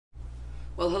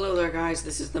Well, hello there, guys.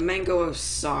 This is the mango of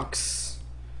socks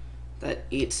that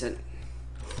eats an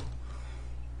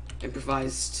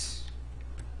improvised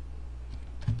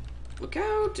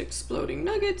lookout, exploding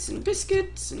nuggets and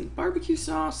biscuits and barbecue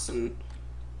sauce and...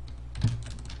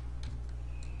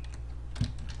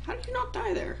 How did you not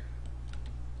die there?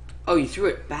 Oh, you threw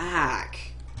it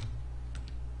back.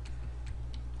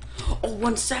 Oh,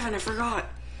 1-7, I forgot.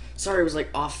 Sorry, I was like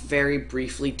off very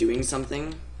briefly doing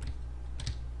something.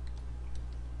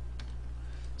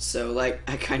 So, like,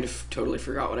 I kind of totally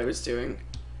forgot what I was doing.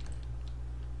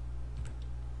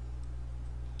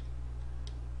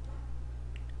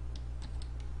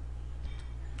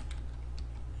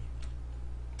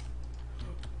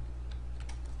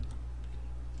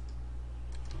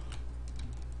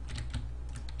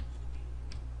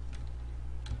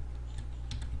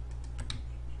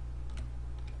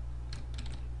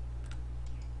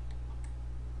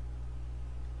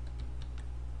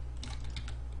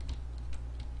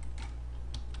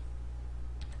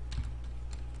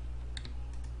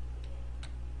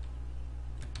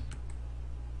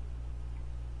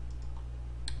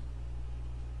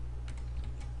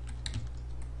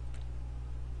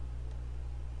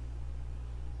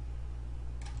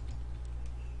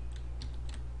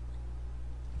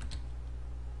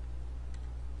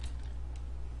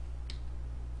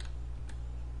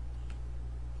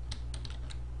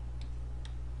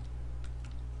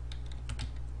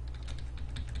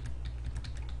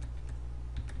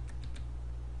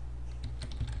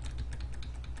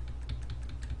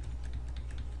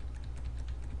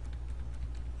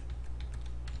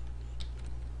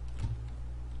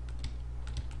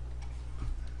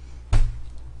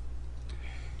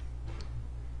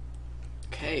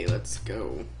 Okay, let's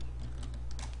go.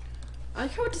 I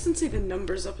like how it doesn't say the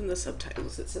numbers up in the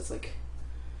subtitles. It says like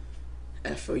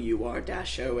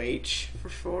FOUR-OH for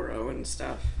 40 and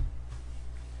stuff.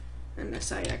 And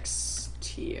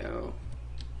SIXTO.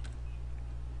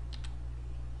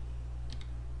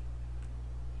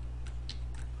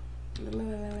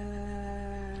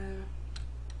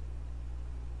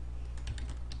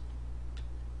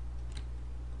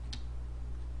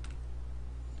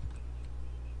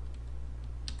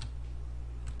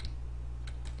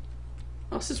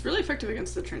 Oh, this is really effective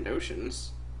against the Trandoshans.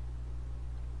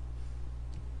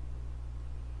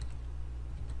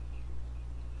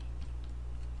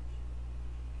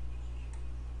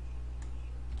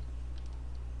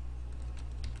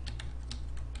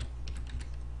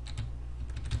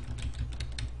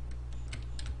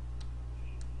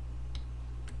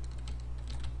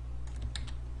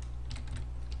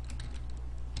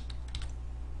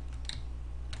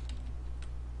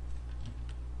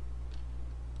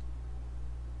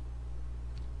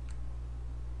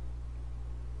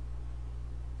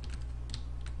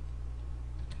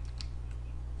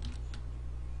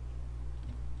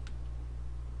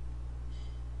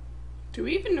 Do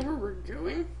we even know where we're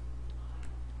going?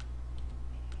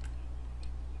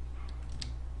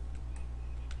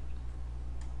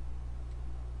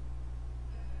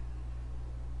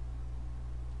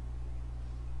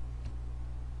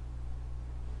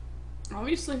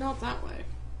 Obviously not that way.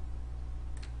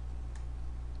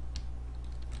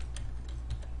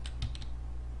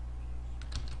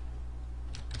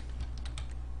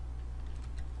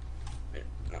 Wait,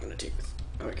 I'm gonna take this.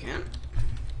 Oh, I can't?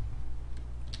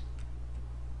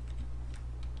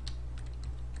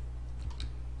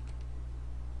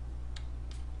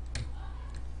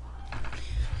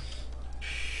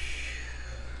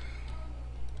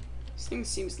 This thing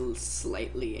seems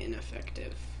slightly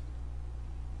ineffective.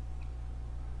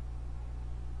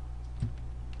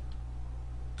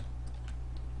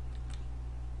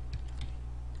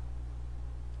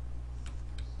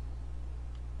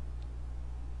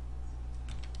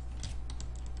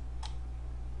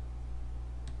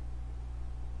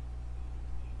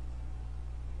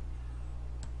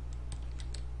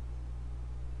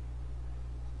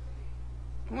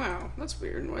 Wow, that's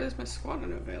weird. Why is my squad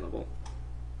unavailable?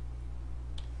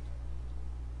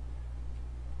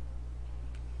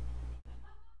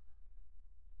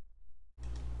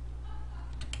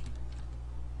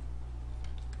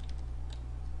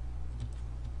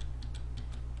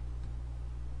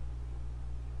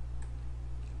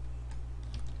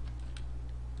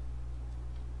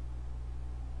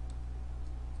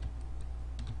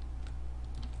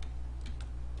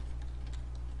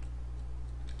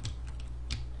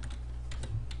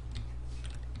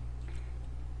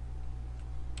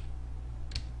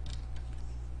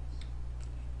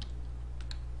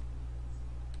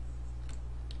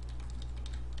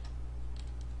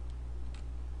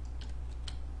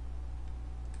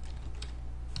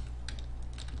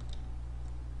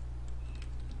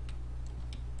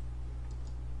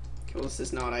 Okay, well, this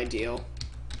is not ideal.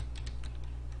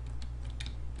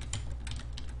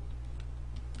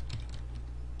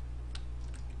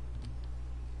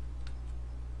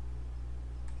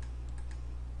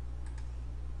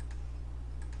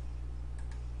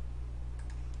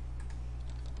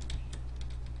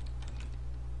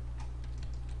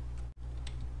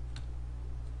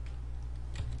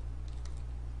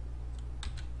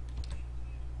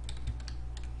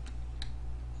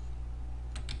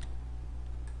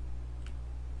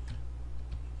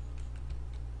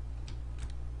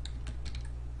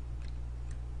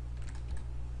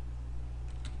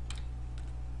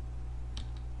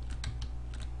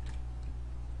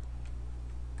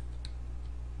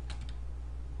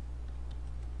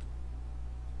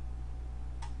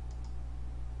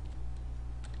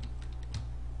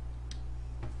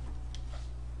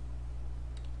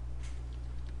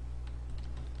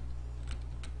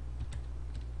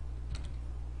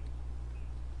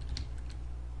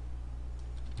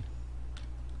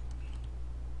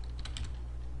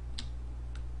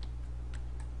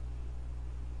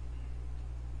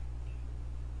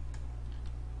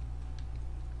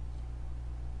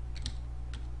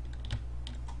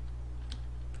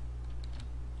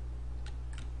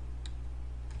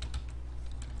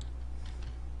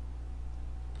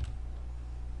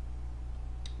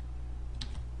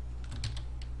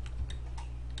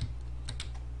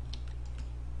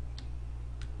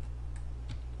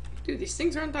 Dude, these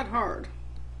things aren't that hard.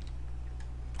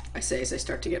 I say as I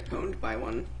start to get pwned by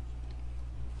one.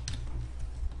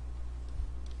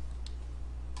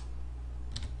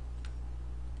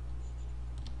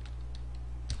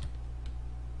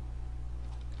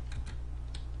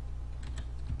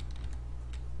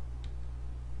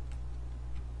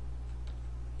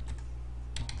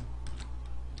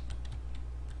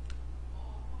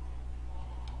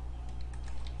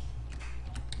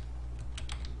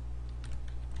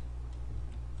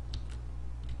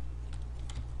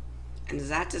 And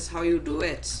that is how you do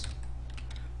it.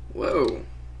 Whoa.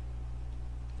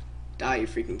 Die, you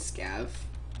freaking scav.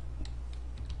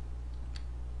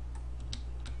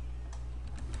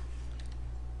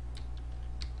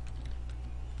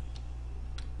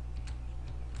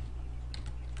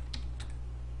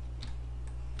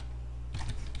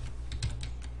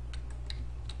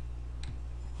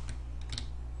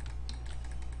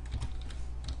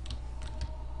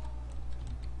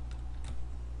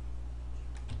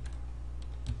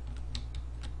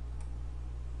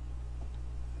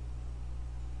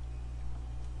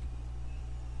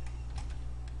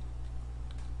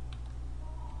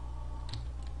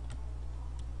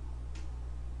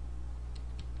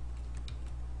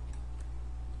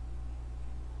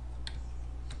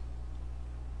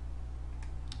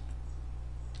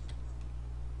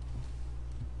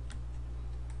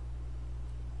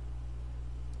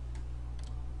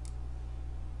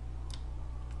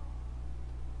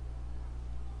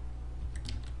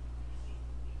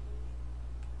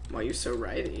 Why are you so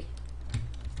righty?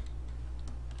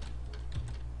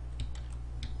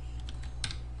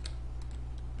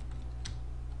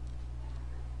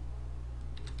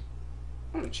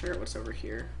 I want to check out what's over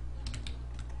here.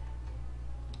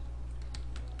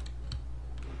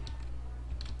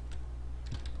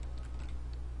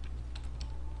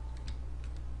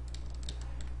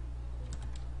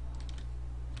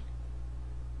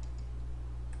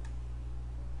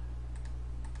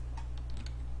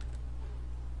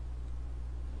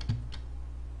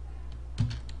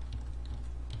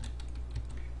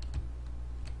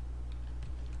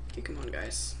 Okay, come on,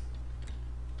 guys.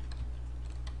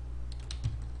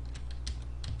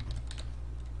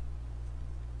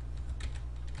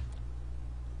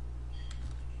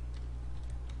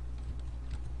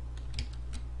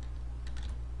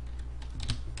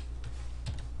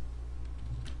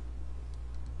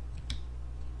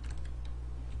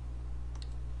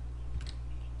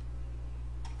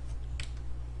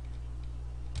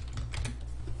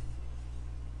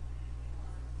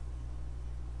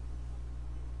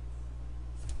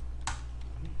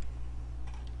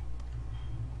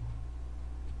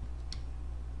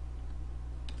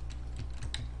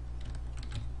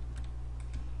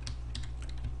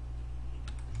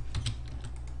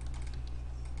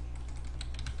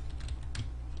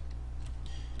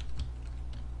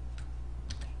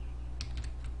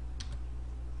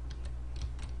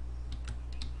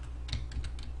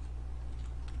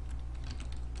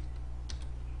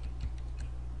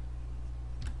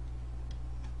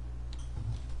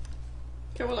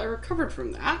 Okay, well, I recovered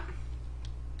from that.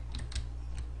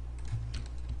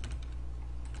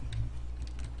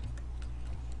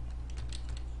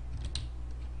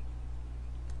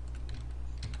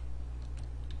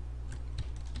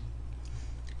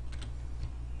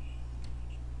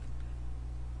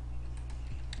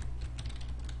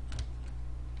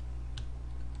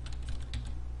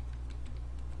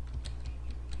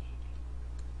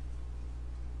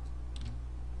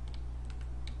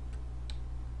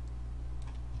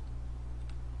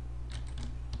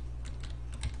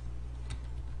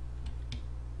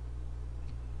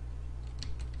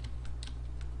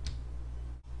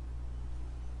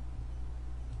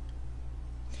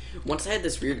 Once I had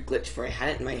this weird glitch where I had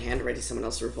it in my hand ready, someone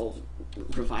else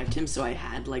revived him, so I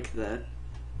had like the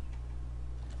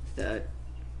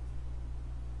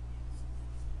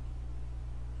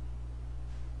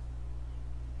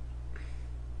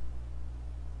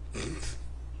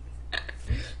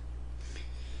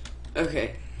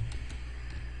okay.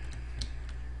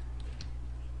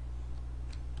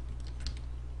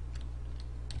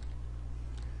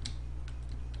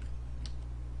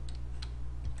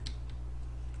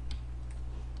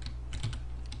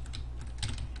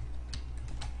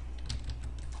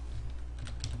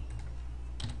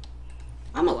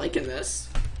 I'm liking this.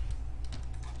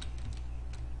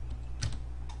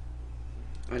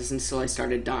 It was until I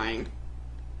started dying.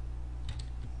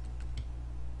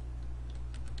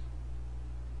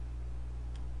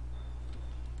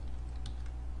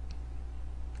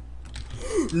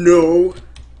 No!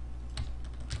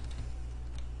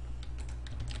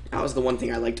 That was the one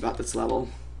thing I liked about this level.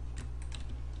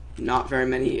 Not very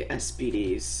many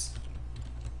SPDs.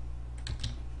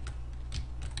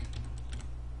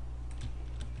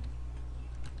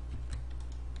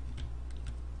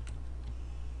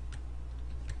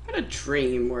 I had a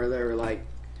dream where there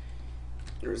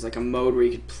was like a mode where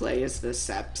you could play as the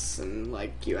Seps, and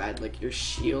like you had like your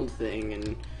shield thing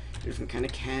and different kind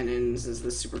of cannons as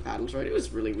the super battle droid. It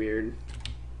was really weird.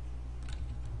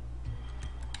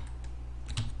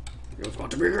 You've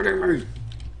got to be hitting me!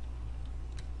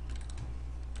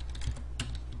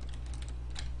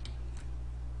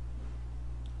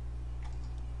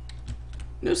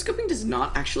 No scoping does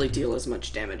not actually deal as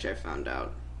much damage, I found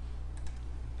out.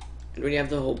 And when you have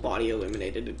the whole body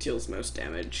illuminated, it deals most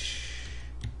damage.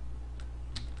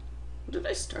 When did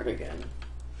I start again?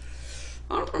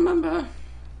 I don't remember.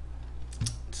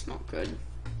 It's not good.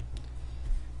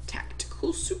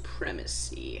 Tactical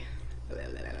supremacy.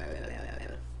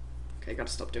 Okay,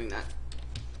 gotta stop doing that.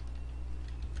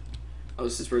 Oh,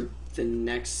 this is where the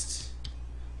next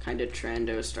kind of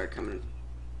Trando start coming.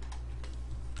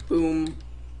 Boom.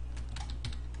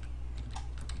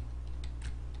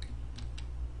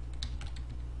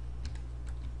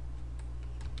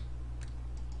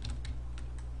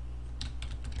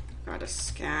 Got a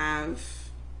scav.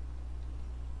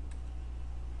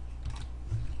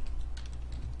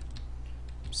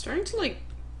 I'm starting to like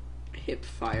hip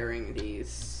firing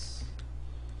these.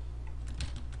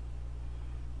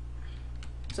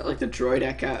 Is that like the droid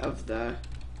Eka of the...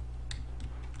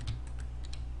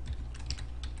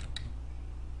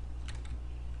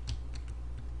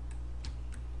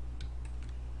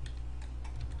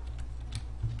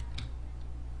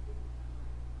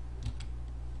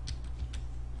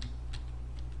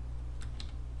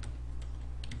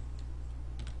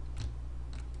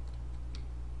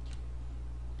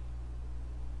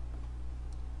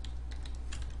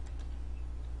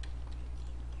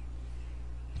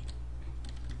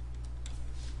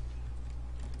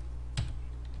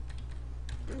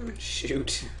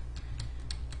 Shoot.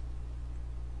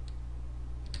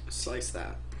 Slice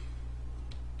that.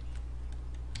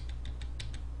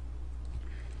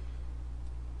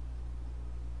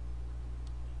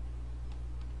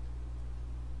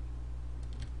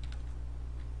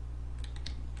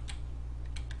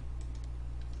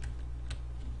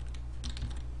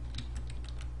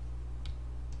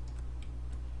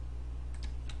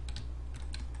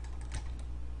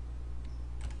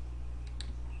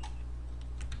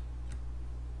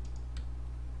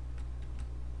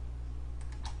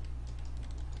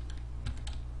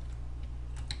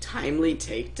 Timely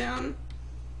takedown?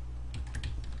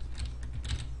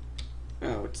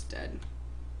 Oh, it's dead.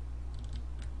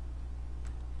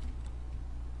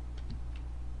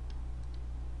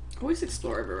 Always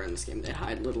explore everywhere in this game. They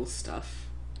hide little stuff.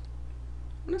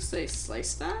 I'm gonna say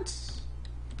slice that.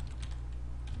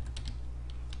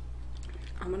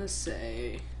 I'm gonna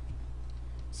say,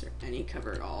 is there any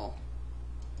cover at all?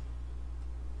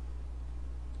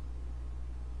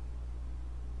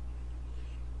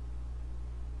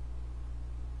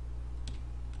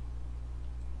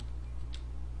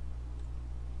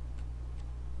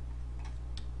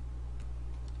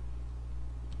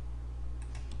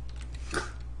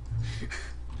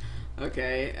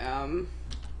 Okay,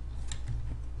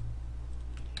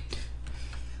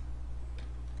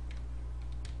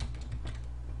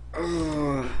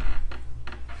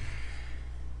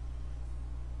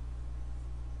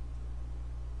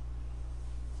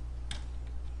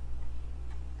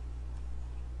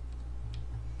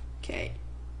 okay.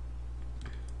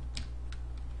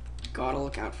 Gotta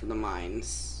look out for the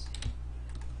mines.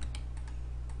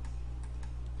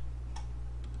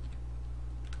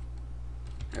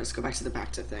 Let's go back to the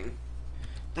Bacta thing.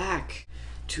 Back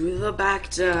to the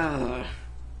Bacta.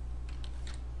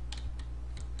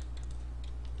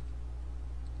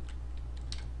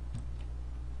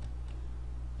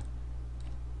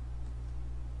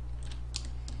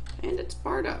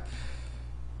 powered up.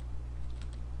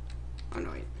 Oh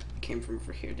no, it came from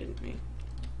over here, didn't we?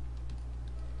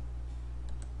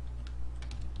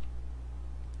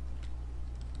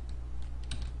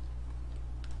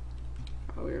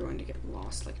 Oh, we were going to get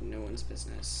lost like no one's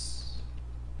business.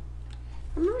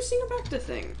 I remember seeing a back to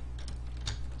thing.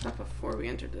 Was that before we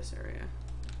entered this area?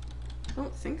 I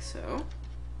don't think so.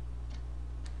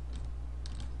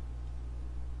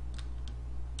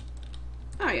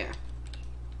 Oh yeah.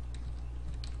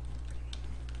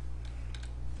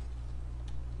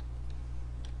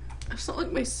 It's not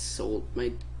like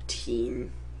my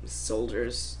team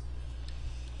soldiers.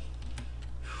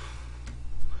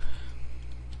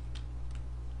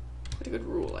 Quite a good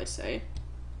rule, I say.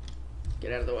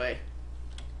 Get out of the way.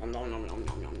 Nom nom nom nom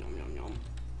nom nom nom nom nom.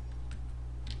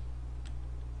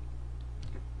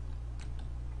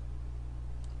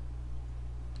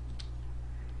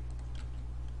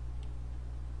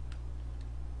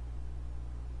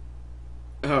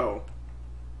 Oh.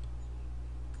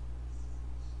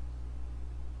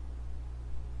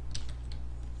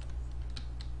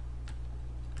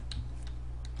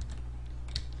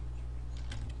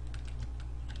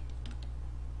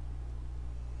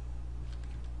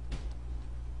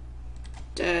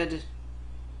 Dead.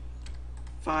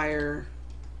 Fire.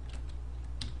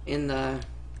 In the.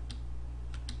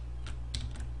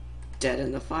 Dead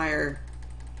in the fire.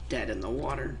 Dead in the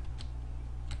water.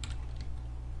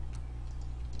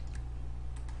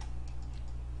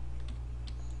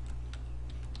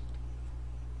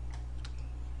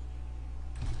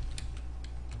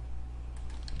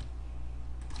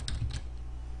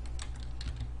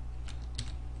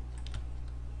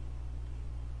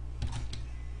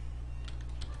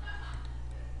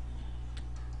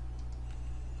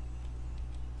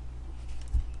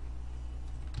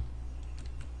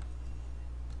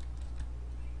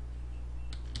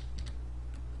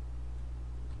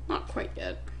 Not quite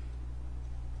yet.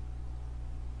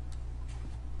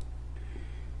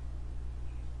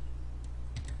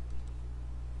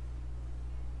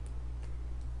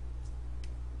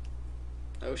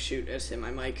 Oh shoot, I just hit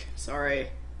my mic. Sorry.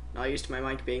 Not used to my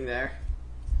mic being there.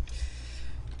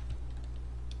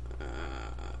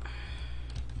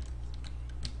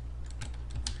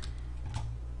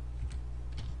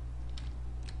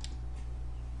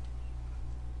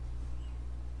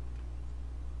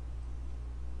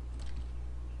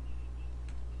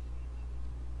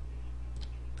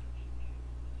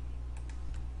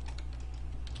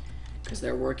 Because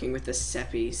they're working with the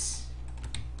seppies.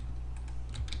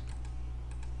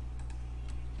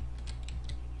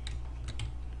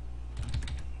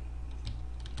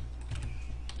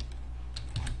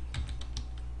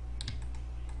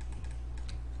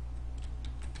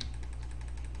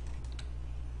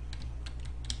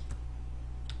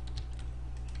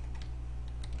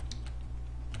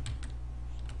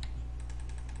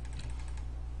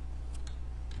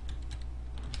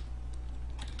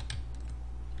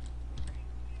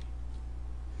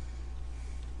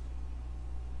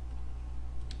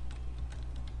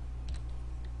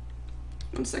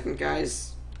 One second,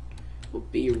 guys. We'll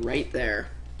be right there.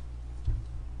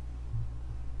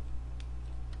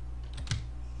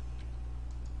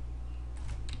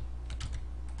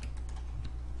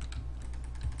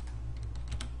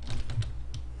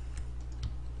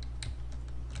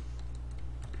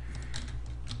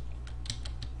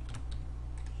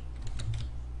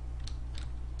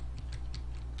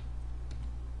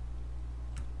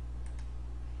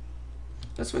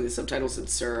 That's when the subtitles said,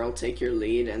 "Sir, I'll take your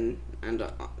lead," and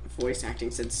voice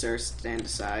acting said, "Sir, stand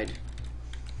aside."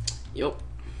 Yup.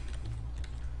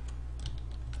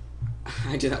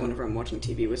 I do that whenever I'm watching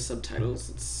TV with subtitles.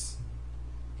 It's...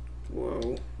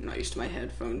 Whoa. I'm not used to my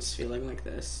headphones feeling like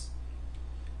this.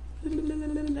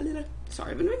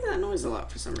 Sorry, I've been making that noise a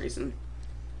lot for some reason.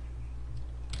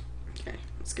 Okay,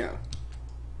 let's go.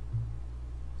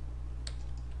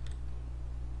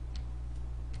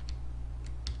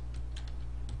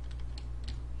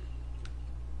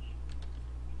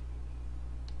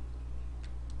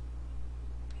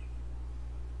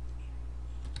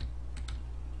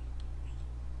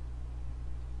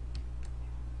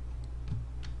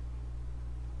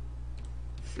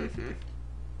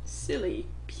 Silly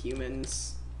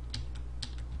humans.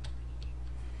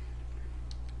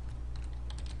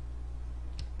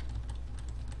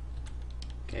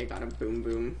 Okay, got a boom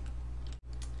boom.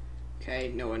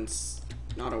 Okay, no one's...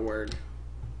 not a word.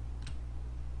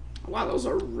 Wow, that was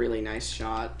a really nice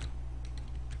shot.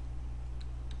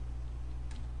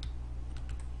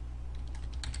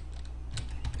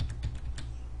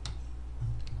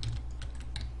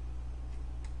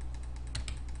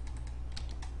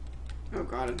 Oh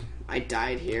god, I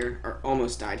died here, or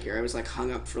almost died here. I was like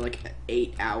hung up for like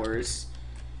 8 hours.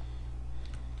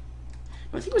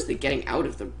 I think it was the getting out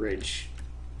of the bridge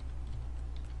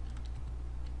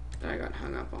that I got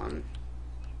hung up on.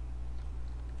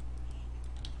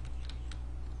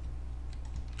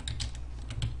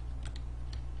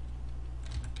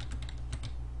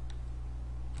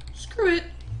 Screw it.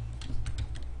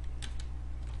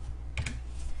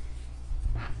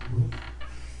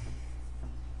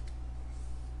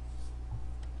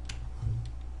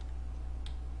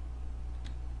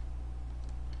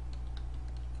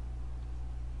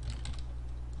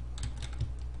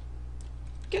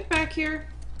 Get back here.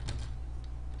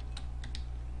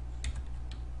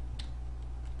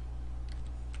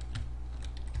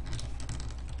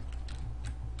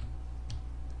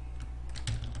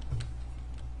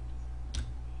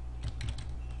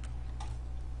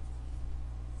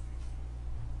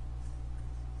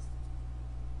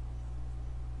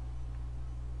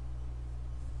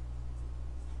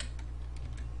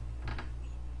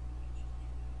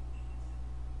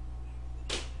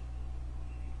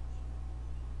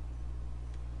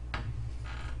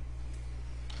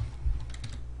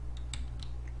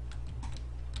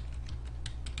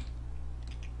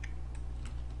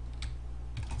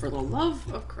 For the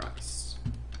love of Christ.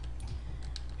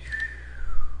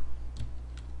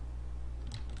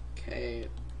 Okay,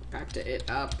 back to it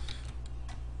up.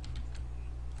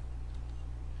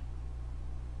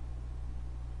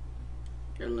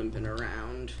 You're limping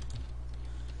around.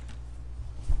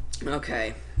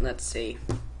 Okay, let's see.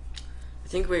 I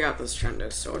think we got this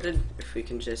Trando sorted. If we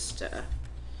can just,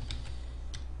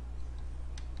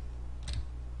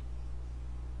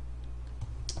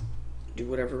 do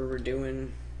whatever we're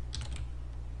doing.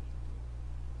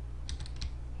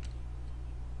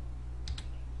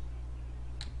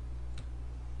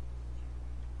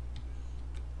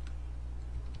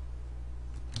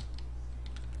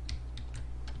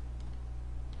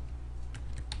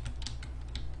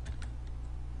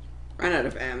 Ran out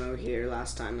of ammo here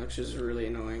last time, which was really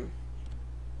annoying.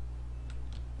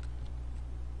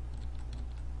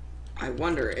 I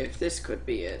wonder if this could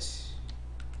be it.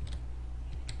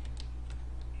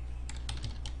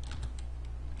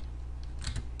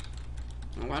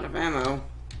 A lot of ammo.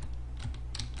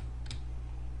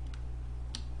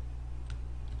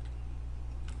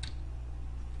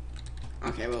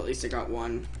 Okay, well at least I got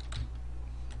one.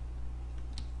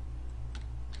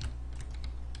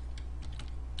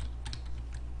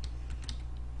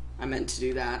 I meant to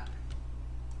do that.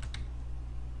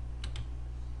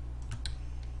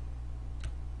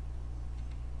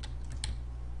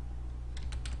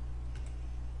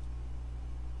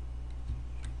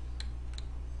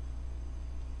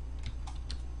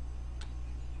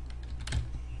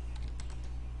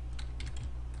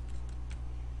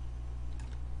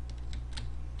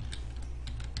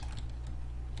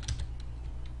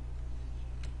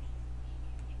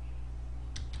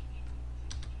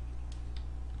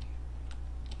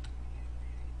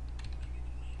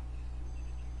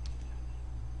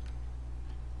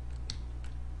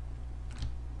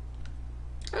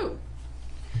 Oh.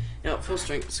 Now, at full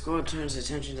strength, the squad turns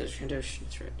attention to the Trando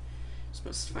threat. This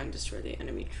must find and destroy the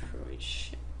enemy droid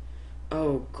ship.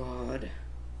 Oh, God.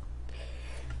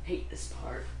 Hate this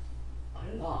part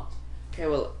a lot. Okay,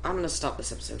 well, I'm gonna stop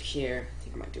this episode here. I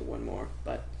think I might do one more,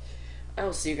 but I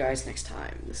will see you guys next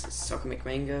time. This is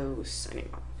Sockomcmango signing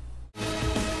off.